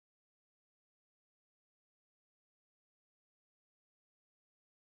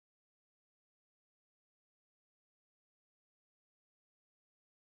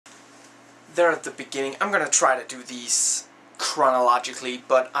there at the beginning. I'm gonna try to do these chronologically,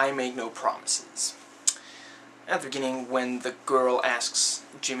 but I make no promises. At the beginning, when the girl asks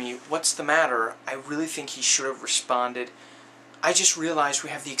Jimmy, "What's the matter?" I really think he should have responded, "I just realized we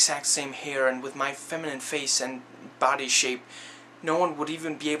have the exact same hair, and with my feminine face and body shape, no one would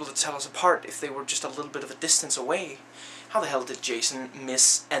even be able to tell us apart if they were just a little bit of a distance away." How the hell did Jason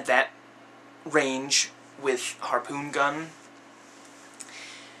miss at that range with a harpoon gun?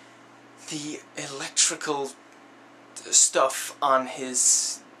 The electrical stuff on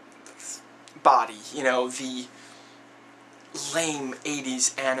his body, you know, the lame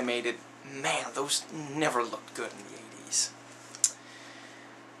 80s animated, man, those never looked good in the 80s.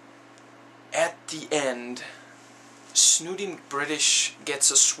 At the end, Snooty British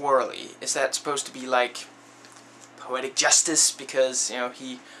gets a swirly. Is that supposed to be like poetic justice because, you know,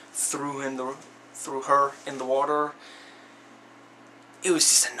 he threw her in the water? It was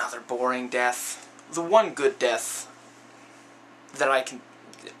just another boring death. The one good death that I can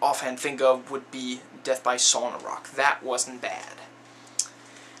offhand think of would be death by sauna rock. That wasn't bad.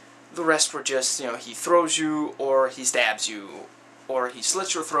 The rest were just, you know, he throws you, or he stabs you, or he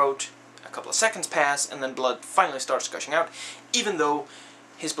slits your throat, a couple of seconds pass, and then blood finally starts gushing out, even though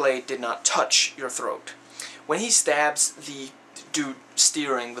his blade did not touch your throat. When he stabs the dude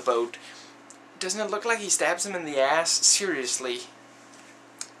steering the boat, doesn't it look like he stabs him in the ass? Seriously.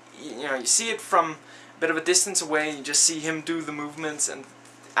 You know, you see it from a bit of a distance away, you just see him do the movements, and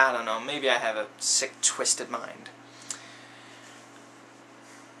I don't know, maybe I have a sick, twisted mind.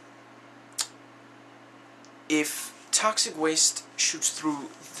 If toxic waste shoots through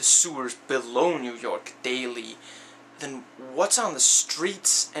the sewers below New York daily, then what's on the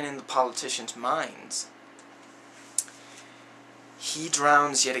streets and in the politicians' minds? He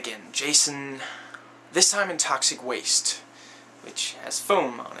drowns yet again. Jason, this time in toxic waste, which has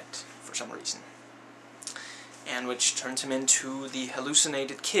foam on it for some reason, and which turns him into the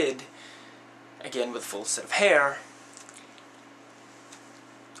hallucinated kid, again with full set of hair.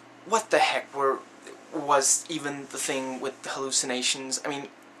 What the heck was even the thing with the hallucinations? I mean,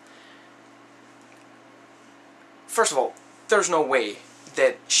 first of all, there's no way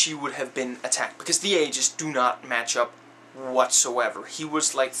that she would have been attacked, because the ages do not match up whatsoever. He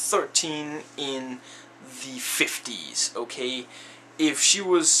was like 13 in the 50s, okay? If she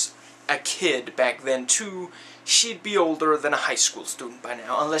was a kid back then too, she'd be older than a high school student by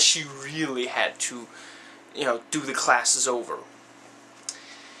now, unless she really had to, you know, do the classes over.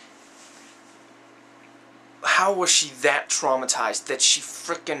 How was she that traumatized that she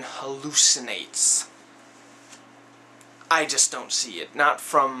frickin' hallucinates? I just don't see it. Not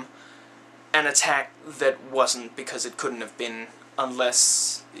from an attack that wasn't, because it couldn't have been,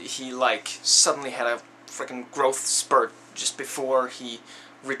 unless he, like, suddenly had a frickin' growth spurt just before he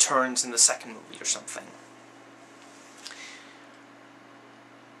returns in the second movie or something.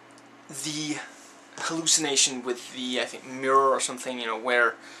 The hallucination with the, I think, mirror or something, you know,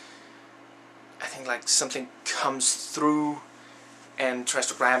 where I think like something comes through and tries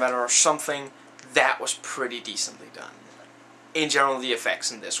to grab at her or something, that was pretty decently done. In general, the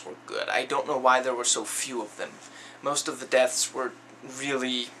effects in this were good. I don't know why there were so few of them. Most of the deaths were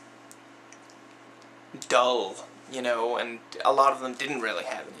really dull, you know, and a lot of them didn't really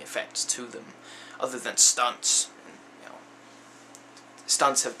have any effects to them, other than stunts. And, you know,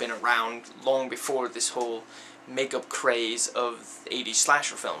 stunts have been around long before this whole makeup craze of 80s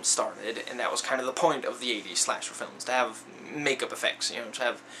slasher films started, and that was kind of the point of the 80s slasher films, to have makeup effects, you know, to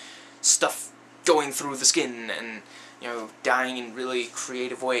have stuff going through the skin and, you know, dying in really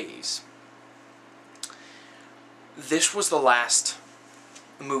creative ways. This was the last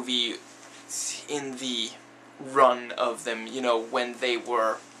movie in the run of them, you know, when they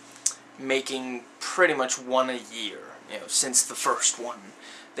were making pretty much one a year, you know, since the first one.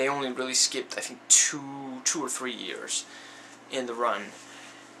 They only really skipped, I think, two or 3 years in the run.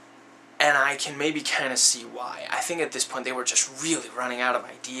 And I can maybe kind of see why. I think at this point they were just really running out of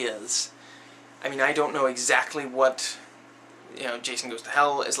ideas. I mean, I don't know exactly what, you know, Jason Goes to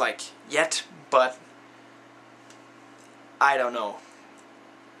Hell is like yet, but I don't know.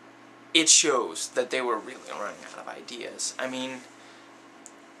 It shows that they were really running out of ideas. I mean,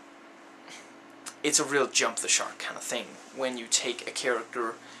 it's a real jump the shark kind of thing when you take a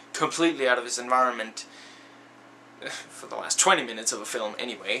character completely out of his environment for the last 20 minutes of a film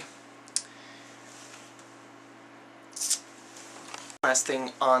anyway. Last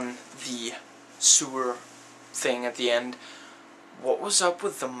thing on the sewer thing at the end, what was up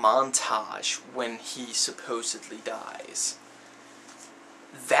with the montage when he supposedly dies?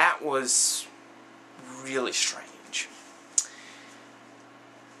 That was really strange.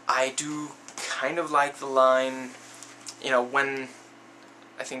 I do kind of like the line, you know, when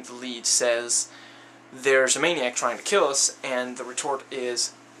I think the lead says, "There's a maniac trying to kill us," and the retort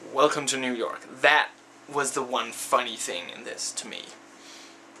is, "Welcome to New York." That was the one funny thing in this to me.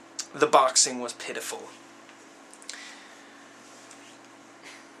 The boxing was pitiful.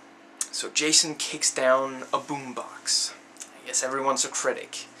 So Jason kicks down a boombox. I guess everyone's a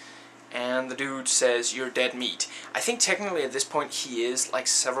critic. And the dude says, "You're dead meat." I think technically at this point he is, like,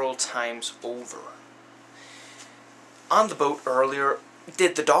 several times over. On the boat earlier,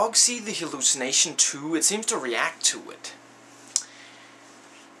 did the dog see the hallucination too? It seems to react to it.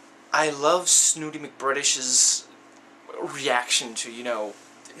 I love Snooty McBritish's reaction to, you know,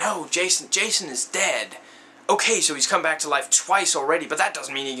 "No, Jason is dead. Okay, so he's come back to life twice already, but that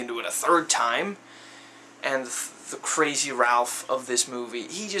doesn't mean he can do it a third time." And the crazy Ralph of this movie,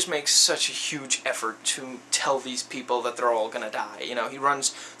 he just makes such a huge effort to tell these people that they're all gonna die. You know, he runs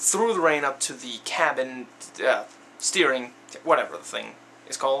through the rain up to the cabin, steering, whatever the thing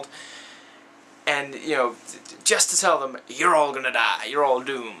is called, and, you know, just to tell them, "You're all gonna die, you're all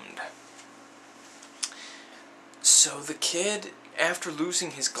doomed." So the kid, after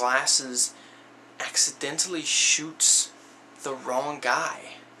losing his glasses, accidentally shoots the wrong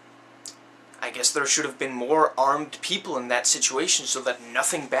guy. I guess there should have been more armed people in that situation so that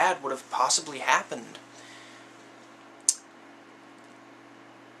nothing bad would have possibly happened.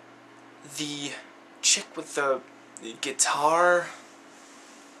 The chick with the guitar,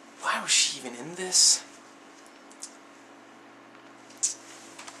 why was she even in this?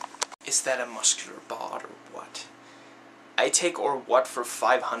 Is that a muscular bod or what? I take or what for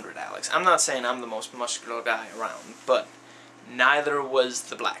 500, Alex. I'm not saying I'm the most muscular guy around, but neither was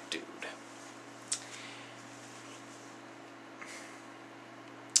the black dude.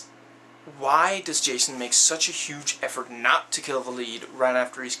 Why does Jason make such a huge effort not to kill the lead right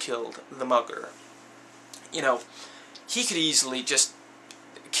after he's killed the mugger? You know, he could easily just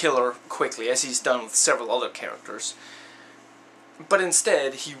kill her quickly, as he's done with several other characters. But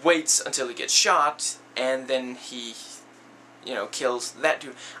instead, he waits until he gets shot, and then he, you know, kills that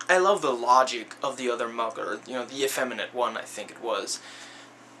dude. I love the logic of the other mugger, you know, the effeminate one, I think it was.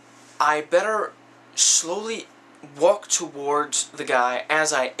 I better slowly walk towards the guy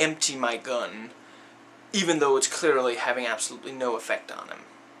as I empty my gun, even though it's clearly having absolutely no effect on him.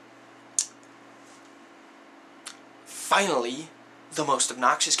 Finally, the most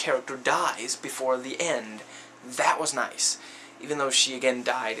obnoxious character dies before the end. That was nice. Even though she again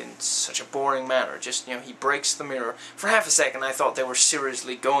died in such a boring manner. Just, you know, he breaks the mirror. For half a second I thought they were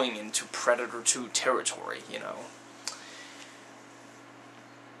seriously going into Predator 2 territory, you know.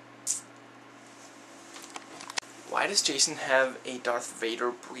 Why does Jason have a Darth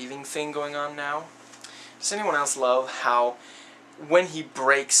Vader breathing thing going on now? Does anyone else love how when he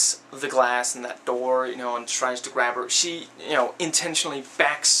breaks the glass in that door, you know, and tries to grab her, she, you know, intentionally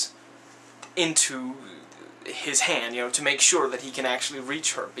backs into his hand, you know, to make sure that he can actually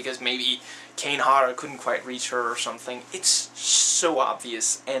reach her, because maybe Kane Hodder couldn't quite reach her or something. It's so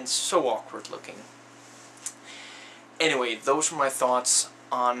obvious and so awkward looking. Anyway, those were my thoughts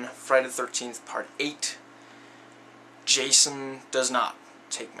on Friday the 13th Part 8. Jason does not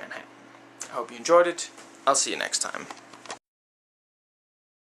take Manhattan. I hope you enjoyed it. I'll see you next time.